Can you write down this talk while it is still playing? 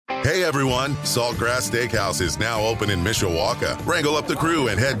Hey everyone, Saltgrass Steakhouse is now open in Mishawaka. Wrangle up the crew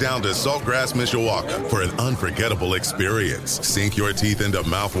and head down to Saltgrass Mishawaka for an unforgettable experience. Sink your teeth into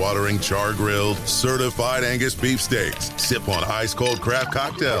mouth-watering char-grilled, certified Angus beef steaks. Sip on ice-cold craft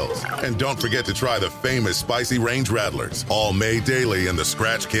cocktails. And don't forget to try the famous spicy range rattlers, all made daily in the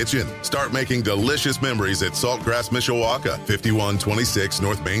Scratch Kitchen. Start making delicious memories at Saltgrass Mishawaka, 5126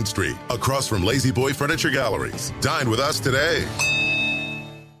 North Main Street, across from Lazy Boy Furniture Galleries. Dine with us today.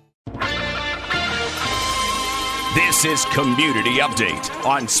 This is Community Update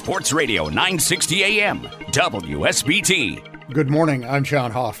on Sports Radio 960 AM, WSBT. Good morning, I'm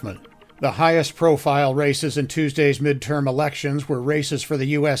John Hoffman. The highest profile races in Tuesday's midterm elections were races for the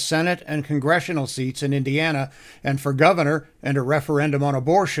U.S. Senate and congressional seats in Indiana, and for governor and a referendum on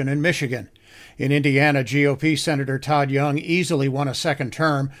abortion in Michigan. In Indiana, GOP Senator Todd Young easily won a second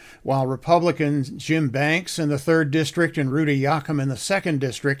term, while Republicans Jim Banks in the 3rd District and Rudy Yakum in the 2nd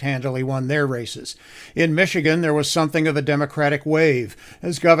District handily won their races. In Michigan, there was something of a Democratic wave,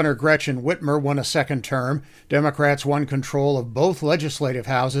 as Governor Gretchen Whitmer won a second term. Democrats won control of both legislative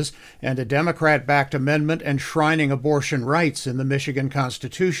houses, and a Democrat-backed amendment enshrining abortion rights in the Michigan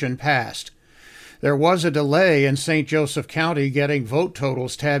Constitution passed. There was a delay in St. Joseph County getting vote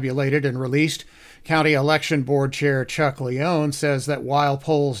totals tabulated and released. County Election Board Chair Chuck Leone says that while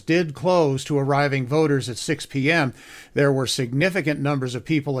polls did close to arriving voters at 6 p.m., there were significant numbers of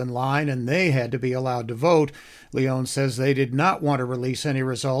people in line and they had to be allowed to vote. Leone says they did not want to release any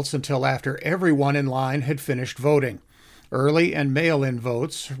results until after everyone in line had finished voting. Early and mail-in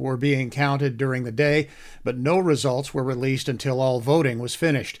votes were being counted during the day, but no results were released until all voting was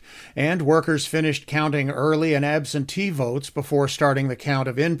finished. And workers finished counting early and absentee votes before starting the count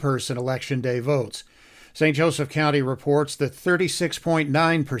of in-person Election Day votes. St. Joseph County reports that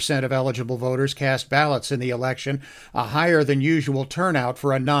 36.9% of eligible voters cast ballots in the election, a higher than usual turnout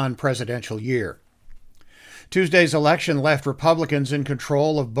for a non-presidential year. Tuesday's election left Republicans in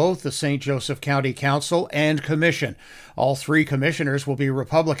control of both the St. Joseph County Council and Commission. All 3 commissioners will be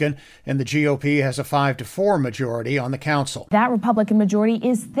Republican, and the GOP has a 5-4 majority on the council. That Republican majority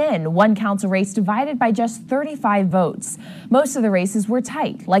is thin, one council race divided by just 35 votes. Most of the races were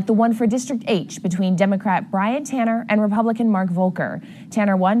tight, like the one for District H between Democrat Brian Tanner and Republican Mark Volker.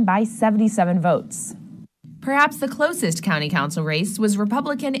 Tanner won by 77 votes. Perhaps the closest county council race was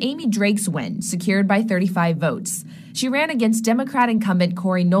Republican Amy Drake's win, secured by 35 votes. She ran against Democrat incumbent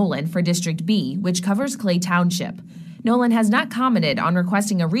Corey Nolan for District B, which covers Clay Township. Nolan has not commented on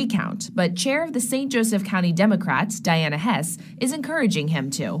requesting a recount, but chair of the St. Joseph County Democrats, Diana Hess, is encouraging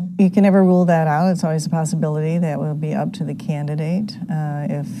him to. You can never rule that out. It's always a possibility. That will be up to the candidate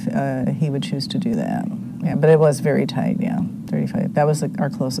if he would choose to do that. Yeah, but it was very tight, 35. That was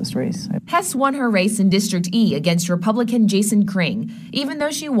our closest race. Hess won her race in District E against Republican Jason Kring. Even though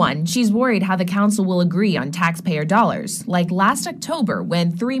she won, she's worried how the council will agree on taxpayer dollars, like last October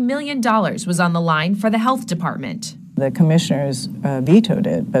when $3 million was on the line for the health department. The commissioners vetoed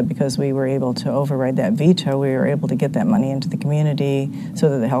it, but because we were able to override that veto, we were able to get that money into the community so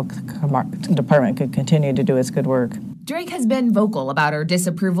that the health department could continue to do its good work. Drake has been vocal about her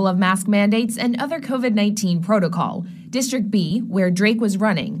disapproval of mask mandates and other COVID-19 protocol. District B, where Drake was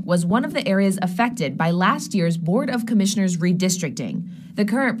running, was one of the areas affected by last year's Board of Commissioners redistricting. The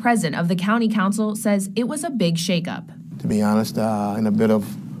current president of the county council says it was a big shakeup. To be honest, in a bit of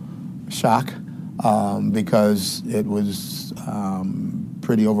shock because it was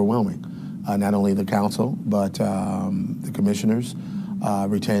pretty overwhelming. Not only the council, but the commissioners.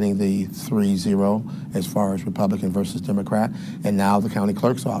 Retaining the 3-0 as far as Republican versus Democrat, and now the county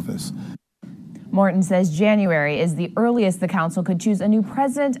clerk's office. Morton says January is the earliest the council could choose a new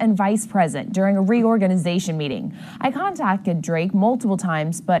president and vice president during a reorganization meeting. I contacted Drake multiple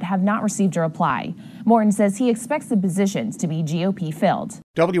times but have not received a reply. Morton says he expects the positions to be GOP filled.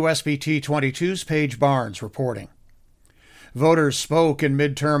 WSBT 22's Paige Barnes reporting. Voters spoke in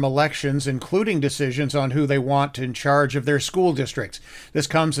midterm elections, including decisions on who they want in charge of their school districts. This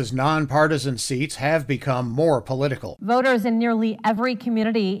comes as nonpartisan seats have become more political. Voters in nearly every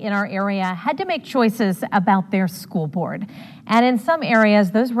community in our area had to make choices about their school board. And in some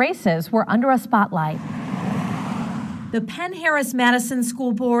areas, those races were under a spotlight. The Penn Harris Madison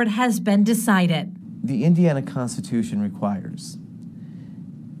School Board has been decided. The Indiana Constitution requires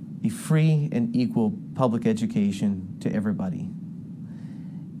a free and equal public education to everybody.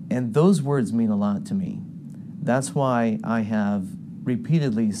 And those words mean a lot to me. That's why I have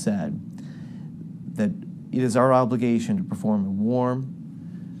repeatedly said that it is our obligation to perform a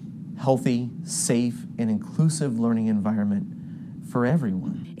warm, healthy, safe, and inclusive learning environment for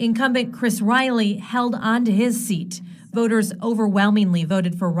everyone. Incumbent Chris Riley held on to his seat. Voters overwhelmingly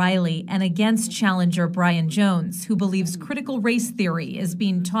voted for Riley and against challenger Brian Jones, who believes critical race theory is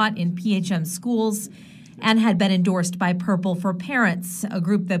being taught in PHM schools and had been endorsed by Purple for Parents, a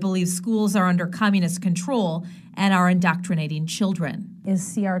group that believes schools are under communist control and are indoctrinating children. Is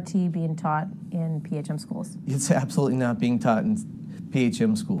CRT being taught in PHM schools? It's absolutely not being taught in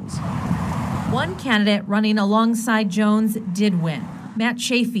PHM schools. One candidate running alongside Jones did win. Matt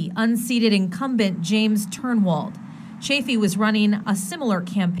Chafee unseated incumbent James Turnwald. Chafee was running a similar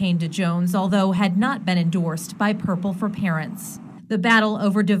campaign to Jones, although had not been endorsed by Purple for Parents. The battle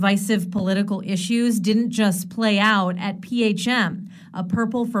over divisive political issues didn't just play out at PHM. A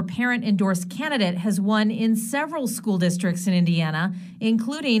Purple for Parent endorsed candidate has won in several school districts in Indiana,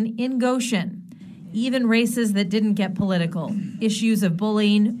 including in Goshen. Even races that didn't get political. Issues of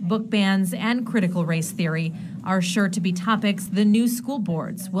bullying, book bans, and critical race theory are sure to be topics the new school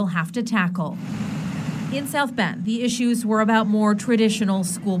boards will have to tackle. In South Bend, the issues were about more traditional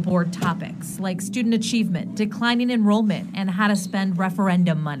school board topics, like student achievement, declining enrollment, and how to spend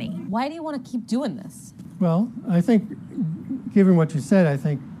referendum money. Why do you want to keep doing this? Well, I think, given what you said, I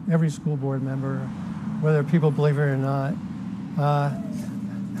think every school board member, whether people believe it or not,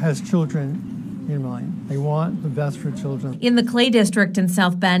 has children in mind. They want the best for children. In the Clay District in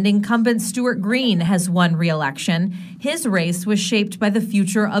South Bend, incumbent Stuart Green has won re-election. His race was shaped by the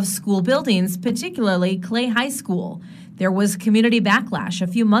future of school buildings, particularly Clay High School. There was community backlash a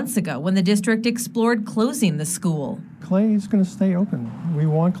few months ago when the district explored closing the school. Clay is going to stay open. We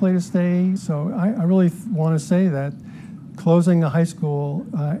want Clay to stay, so I really want to say that closing a high school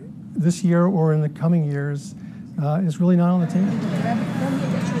this year or in the coming years is really not on the table.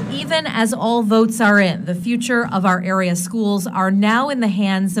 Even as all votes are in, the future of our area schools are now in the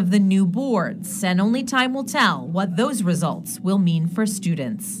hands of the new boards, and only time will tell what those results will mean for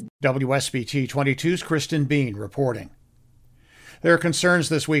students. WSBT 22's Kristen Bean reporting. There are concerns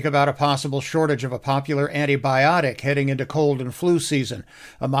this week about a possible shortage of a popular antibiotic heading into cold and flu season.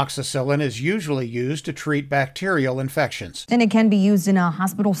 Amoxicillin is usually used to treat bacterial infections. And it can be used in a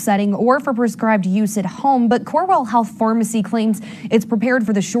hospital setting or for prescribed use at home, but Corewell Health Pharmacy claims it's prepared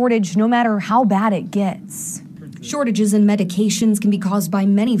for the shortage no matter how bad it gets. Shortages in medications can be caused by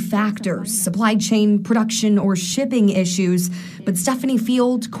many factors, supply chain, production, or shipping issues. But Stephanie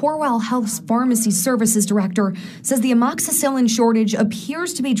Field, Corewell Health's Pharmacy Services Director, says the amoxicillin shortage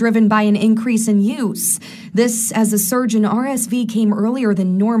appears to be driven by an increase in use. This as a surge in RSV came earlier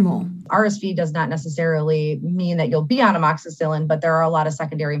than normal. RSV does not necessarily mean that you'll be on amoxicillin, but there are a lot of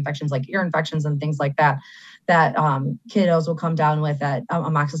secondary infections like ear infections and things like that kiddos will come down with. That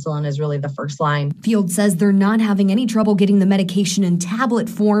amoxicillin is really the first line. Field says they're not having any trouble getting the medication in tablet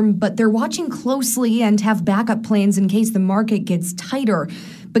form, but they're watching closely and have backup plans in case the market gets tighter.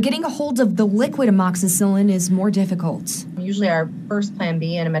 But getting a hold of the liquid amoxicillin is more difficult. Usually our first plan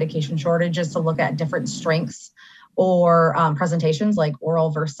B in a medication shortage is to look at different strengths or presentations like oral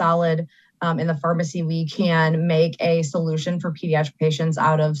versus solid. In the pharmacy, we can make a solution for pediatric patients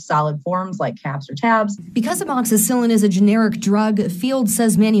out of solid forms like caps or tabs. Because amoxicillin is a generic drug, Field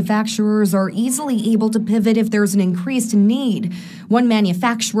says manufacturers are easily able to pivot if there's an increased need. One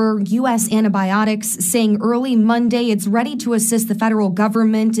manufacturer, U.S. Antibiotics, saying early Monday it's ready to assist the federal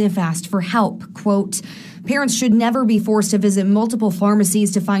government if asked for help. Quote, parents should never be forced to visit multiple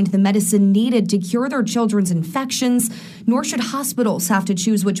pharmacies to find the medicine needed to cure their children's infections, nor should hospitals have to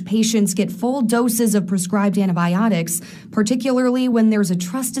choose which patients get full doses of prescribed antibiotics, particularly when there's a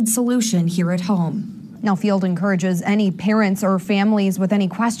trusted solution here at home. Now, Field encourages any parents or families with any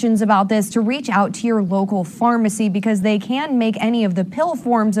questions about this to reach out to your local pharmacy because they can make any of the pill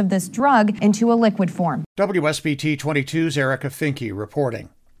forms of this drug into a liquid form. WSBT 22's Erica Finke reporting.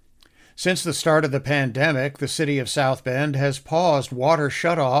 Since the start of the pandemic, the city of South Bend has paused water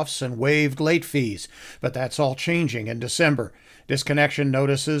shutoffs and waived late fees, but that's all changing in December. Disconnection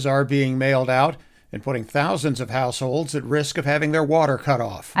notices are being mailed out and putting thousands of households at risk of having their water cut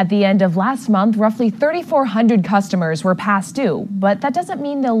off. At the end of last month, roughly 3,400 customers were past due, but that doesn't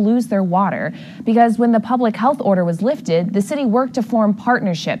mean they'll lose their water, because when the public health order was lifted, the city worked to form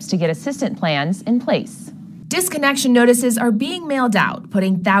partnerships to get assistance plans in place. Disconnection notices are being mailed out,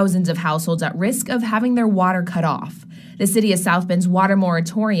 putting thousands of households at risk of having their water cut off. The city of South Bend's water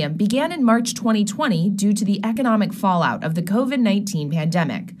moratorium began in March 2020 due to the economic fallout of the COVID-19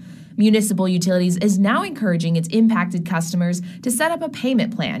 pandemic. Municipal Utilities is now encouraging its impacted customers to set up a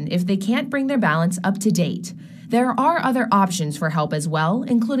payment plan if they can't bring their balance up to date. There are other options for help as well,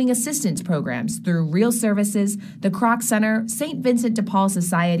 including assistance programs through Real Services, the Kroc Center, St. Vincent de Paul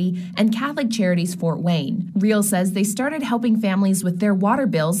Society, and Catholic Charities Fort Wayne. Real says they started helping families with their water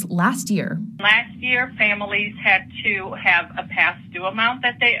bills last year. Last year, families had to have a past due amount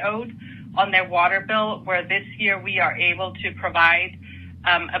that they owed on their water bill, where this year we are able to provide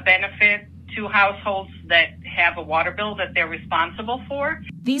a benefit to households that have a water bill that they're responsible for.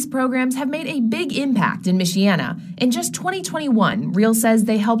 These programs have made a big impact in Michiana. In just 2021, Real says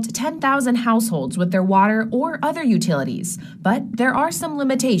they helped 10,000 households with their water or other utilities. But there are some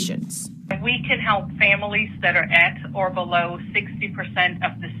limitations. We can help families that are at or below 60%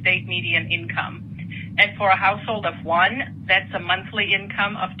 of the state median income. And for a household of one, that's a monthly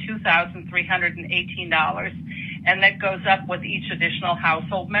income of $2,318. And that goes up with each additional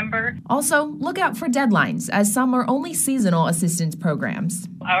household member. Also, look out for deadlines, as some are only seasonal assistance programs.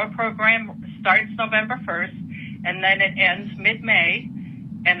 Our program starts November 1st, and then it ends mid-May,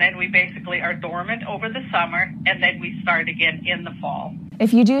 and then we basically are dormant over the summer, and then we start again in the fall.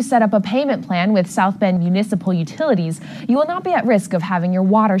 If you do set up a payment plan with South Bend Municipal Utilities, you will not be at risk of having your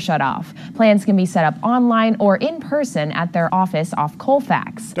water shut off. Plans can be set up online or in person at their office off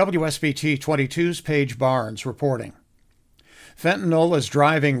Colfax. WSBT 22's Paige Barnes reporting. Fentanyl is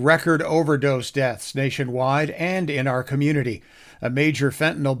driving record overdose deaths nationwide and in our community. A major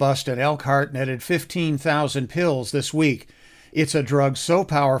fentanyl bust in Elkhart netted 15,000 pills this week. It's a drug so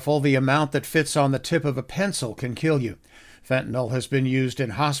powerful the amount that fits on the tip of a pencil can kill you. Fentanyl has been used in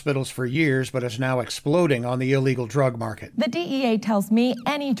hospitals for years, but is now exploding on the illegal drug market. The DEA tells me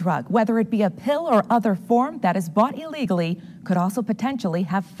any drug, whether it be a pill or other form that is bought illegally, could also potentially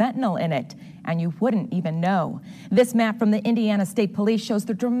have fentanyl in it, and you wouldn't even know. This map from the Indiana State Police shows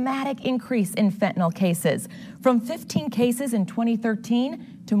the dramatic increase in fentanyl cases, from 15 cases in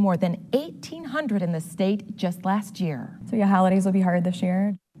 2013 to more than 1,800 in the state just last year. So your holidays will be hard this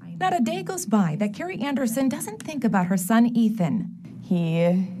year? Not a day goes by that Carrie Anderson doesn't think about her son, Ethan.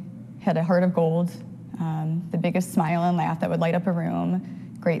 He had a heart of gold, the biggest smile and laugh that would light up a room.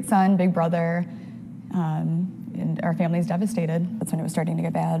 Great son, big brother, and our family's devastated. That's when it was starting to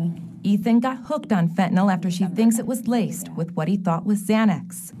get bad. Ethan got hooked on fentanyl after she thinks it was laced with what he thought was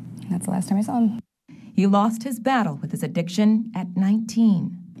Xanax. That's the last time I saw him. He lost his battle with his addiction at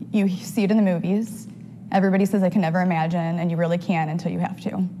 19. You see it in the movies. Everybody says I can never imagine, and you really can until you have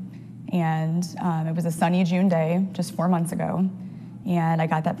to. And it was a sunny June day, just 4 months ago, and I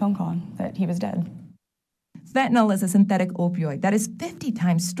got that phone call that he was dead. Fentanyl is a synthetic opioid that is 50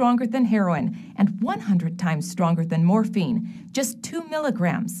 times stronger than heroin and 100 times stronger than morphine. Just 2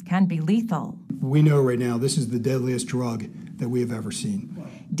 milligrams can be lethal. We know right now this is the deadliest drug that we have ever seen.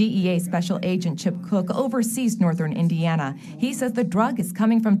 DEA Special Agent Chip Cook oversees northern Indiana. He says the drug is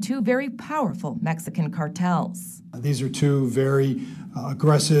coming from 2 very powerful Mexican cartels. These are 2 very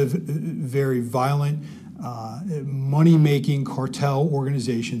aggressive, very violent, money-making cartel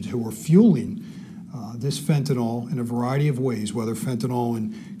organizations who are fueling this fentanyl in a variety of ways, whether fentanyl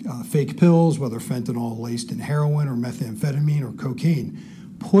in fake pills, whether fentanyl laced in heroin or methamphetamine or cocaine,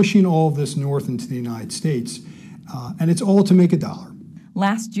 pushing all of this north into the United States, and it's all to make a dollar.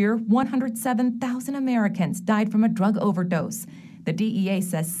 Last year, 107,000 Americans died from a drug overdose. The DEA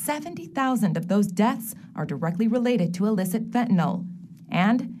says 70,000 of those deaths are directly related to illicit fentanyl.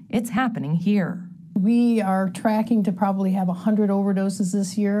 And it's happening here. We are tracking to probably have 100 overdoses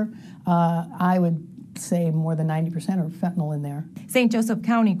this year. I would say more than 90% are fentanyl in there. St. Joseph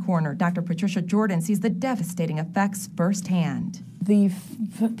County Coroner Dr. Patricia Jordan sees the devastating effects firsthand. The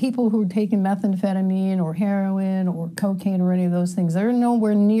people who are taking methamphetamine or heroin or cocaine or any of those things, they're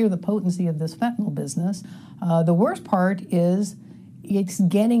nowhere near the potency of this fentanyl business. The worst part is it's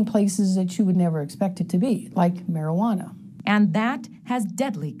getting places that you would never expect it to be, like marijuana. And that has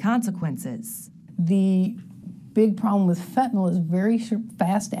deadly consequences. The big problem with fentanyl is very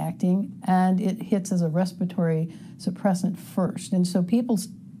fast acting, and it hits as a respiratory suppressant first. And so people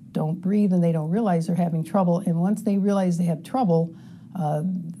don't breathe and they don't realize they're having trouble. And once they realize they have trouble,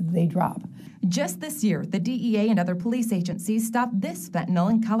 they drop. Just this year, the DEA and other police agencies stopped this fentanyl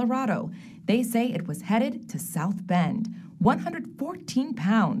in Colorado. They say it was headed to South Bend. 114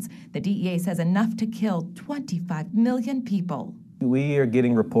 pounds. The DEA says enough to kill 25 million people. We are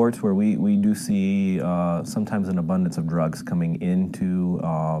getting reports where we do see sometimes an abundance of drugs coming into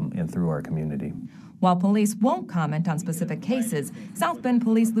and through our community. While police won't comment on specific cases, South Bend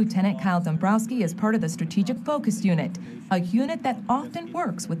Police Lieutenant Kyle Dombrowski is part of the Strategic Focus Unit, a unit that often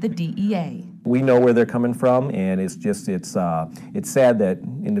works with the DEA. We know where they're coming from, and it's sad that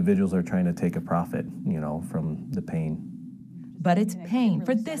individuals are trying to take a profit, from the pain. But it's pain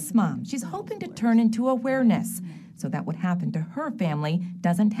for this mom. She's hoping to turn into awareness so that what happened to her family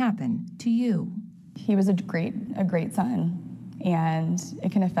doesn't happen to you. He was a great son, and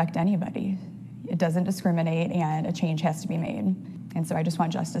it can affect anybody. It doesn't discriminate, and a change has to be made. And so I just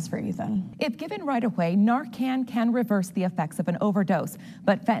want justice for Ethan. If given right away, Narcan can reverse the effects of an overdose,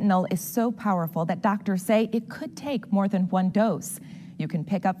 but fentanyl is so powerful that doctors say it could take more than one dose. You can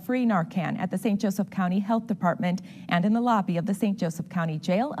pick up free Narcan at the St. Joseph County Health Department and in the lobby of the St. Joseph County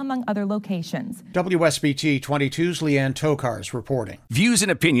Jail, among other locations. WSBT 22's Leanne Tokars reporting. Views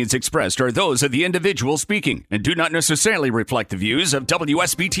and opinions expressed are those of the individual speaking and do not necessarily reflect the views of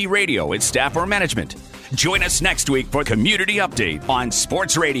WSBT Radio, its staff, or management. Join us next week for Community Update on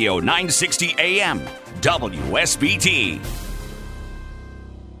Sports Radio 960 AM, WSBT.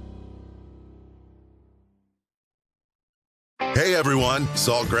 Hey everyone,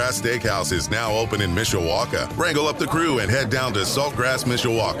 Saltgrass Steakhouse is now open in Mishawaka. Wrangle up the crew and head down to Saltgrass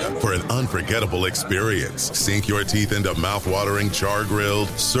Mishawaka for an unforgettable experience. Sink your teeth into mouth-watering char-grilled,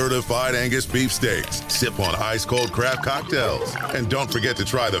 certified Angus beef steaks. Sip on ice-cold craft cocktails. And don't forget to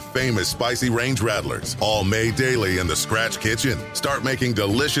try the famous spicy range rattlers, all made daily in the Scratch Kitchen. Start making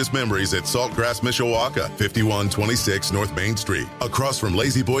delicious memories at Saltgrass Mishawaka, 5126 North Main Street, across from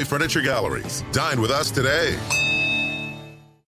Lazy Boy Furniture Galleries. Dine with us today.